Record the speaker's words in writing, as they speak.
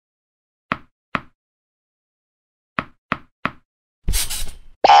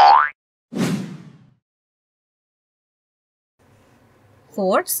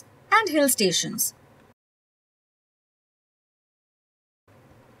forts and hill stations.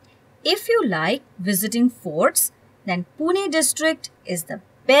 If you like visiting forts, then Pune district is the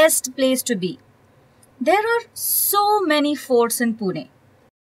best place to be. There are so many forts in Pune.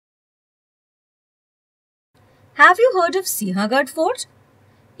 Have you heard of Sinhagad Fort?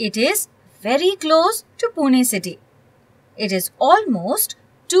 It is very close to Pune city. It is almost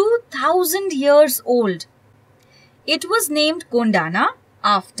 2000 years old. It was named Kondana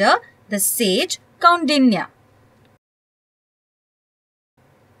after the sage Kaundinya.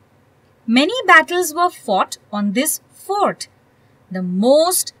 Many battles were fought on this fort. The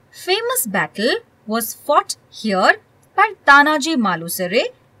most famous battle was fought here by Tanaji Malusare,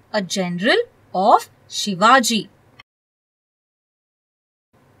 a general of Shivaji.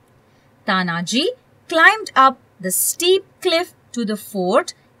 Tanaji climbed up the steep cliff to the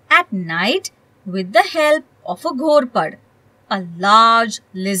fort at night with the help of a ghorpad, a large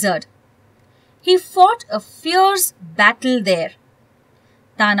lizard. He fought a fierce battle there.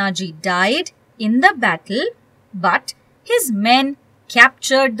 Tanaji died in the battle, but his men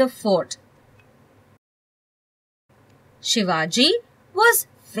captured the fort. Shivaji was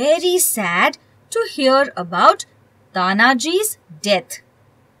very sad to hear about Tanaji's death.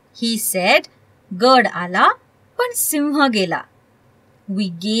 He said, "Gad ala, but Simha gela." We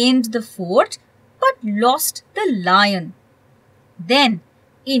gained the fort, but lost the lion. Then,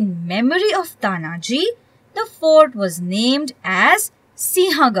 in memory of Tanaji, the fort was named as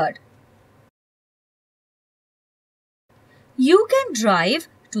Sinhagad. You can drive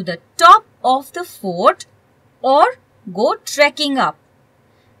to the top of the fort or go trekking up.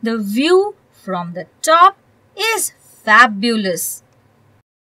 The view from the top is fabulous.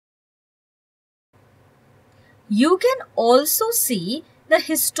 You can also see the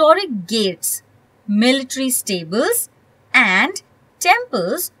historic gates, military stables, and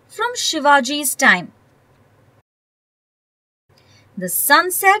temples from Shivaji's time. The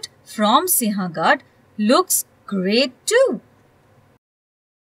sunset from Sinhagad looks great too.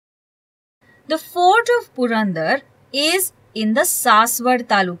 The fort of Purandar is in the Saswad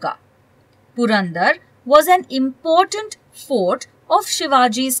Taluka. Purandar was an important fort of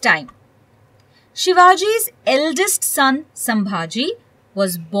Shivaji's time. Shivaji's eldest son Sambhaji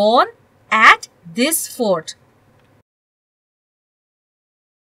was born at this fort.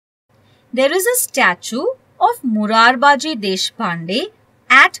 There is a statue of Murarbaji Deshpande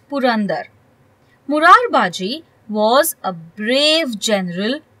at Purandar. Murarbaji was a brave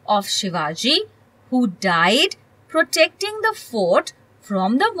general of Shivaji who died protecting the fort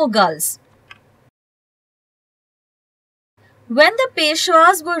from the Mughals. When the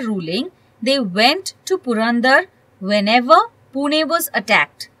Peshwas were ruling, they went to Purandar whenever Pune was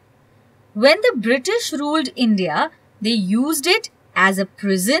attacked. When the British ruled India, they used it as a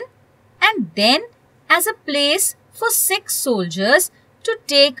prison and then as a place for sick soldiers to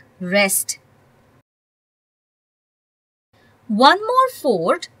take rest. One more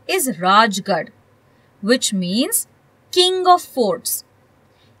fort is Rajgarh, which means King of Forts.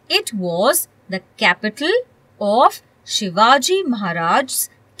 It was the capital of Shivaji Maharaj's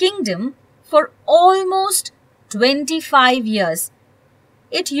kingdom for almost 25 years.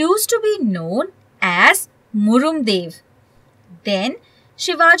 It used to be known as Murumdev. Then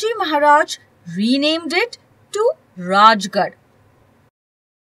Shivaji Maharaj renamed it to Rajgarh.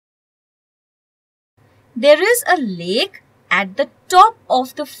 There is a lake at the top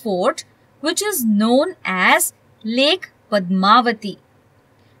of the fort which is known as Lake Padmavati.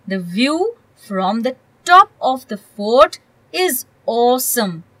 The view from the top of the fort is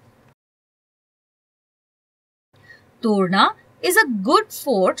awesome. Torna is a good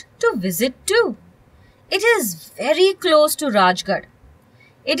fort to visit too. It is very close to Rajgarh.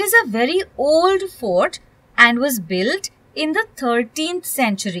 It is a very old fort and was built in the 13th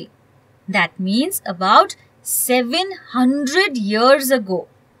century. That means about 700 years ago.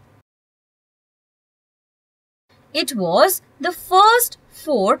 It was the first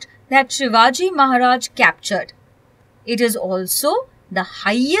fort that Shivaji Maharaj captured. It is also the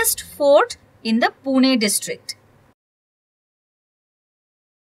highest fort in the Pune district.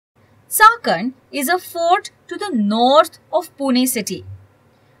 Sakand is a fort to the north of Pune city.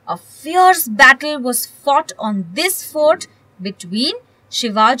 A fierce battle was fought on this fort between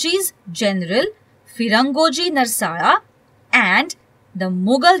Shivaji's general Firangoji Narsala and the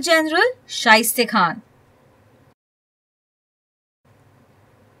Mughal general Shaiste Khan.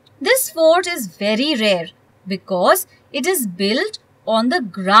 This fort is very rare because it is built on the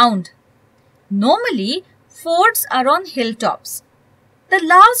ground. Normally, forts are on hilltops. The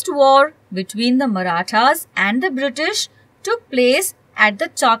last war between the Marathas and the British took place at the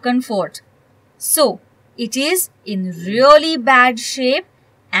Chakan fort. So, it is in really bad shape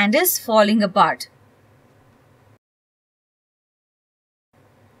and is falling apart.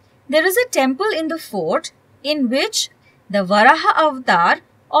 There is a temple in the fort in which the Varaha avatar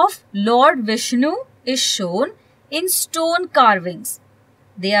of Lord Vishnu is shown in stone carvings.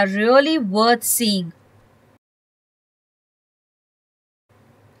 They are really worth seeing.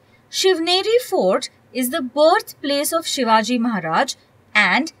 Shivneri Fort is the birthplace of Shivaji Maharaj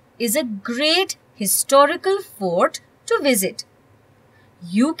and is a great historical fort to visit.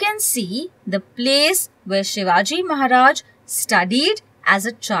 You can see the place where Shivaji Maharaj studied as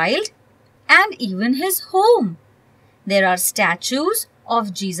a child and even his home. There are statues of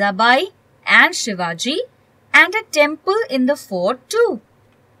Jizabai and Shivaji and a temple in the fort too.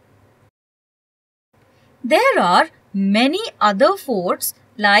 There are many other forts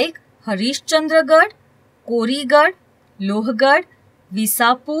like Harishchandragarh, Korigarh, Lohgarh,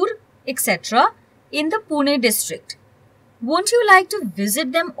 Visapur, etc. in the Pune district. Won't you like to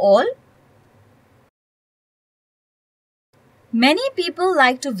visit them all? Many people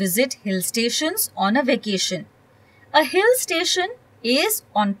like to visit hill stations on a vacation. A hill station is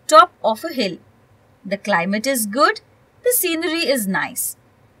on top of a hill. The climate is good, the scenery is nice.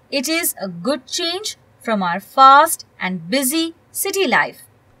 It is a good change from our fast and busy city life.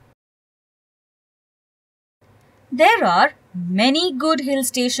 There are many good hill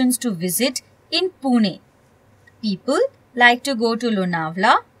stations to visit in Pune. People like to go to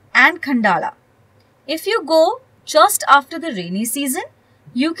Lonavala and Khandala. If you go just after the rainy season,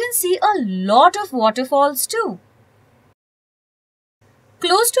 you can see a lot of waterfalls too.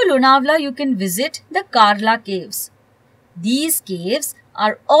 Close to Lonavala, you can visit the Karla caves. These caves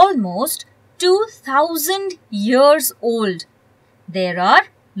are almost 2000 years old. There are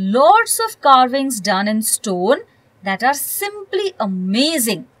lots of carvings done in stone that are simply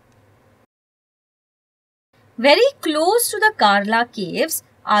amazing. Very close to the Karla caves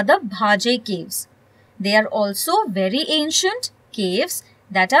are the Bhaje caves. They are also very ancient caves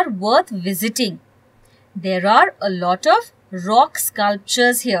that are worth visiting. There are a lot of rock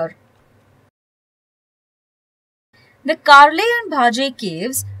sculptures here. The Karle and Bhaje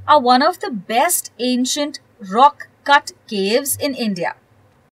caves are one of the best ancient rock-cut caves in India.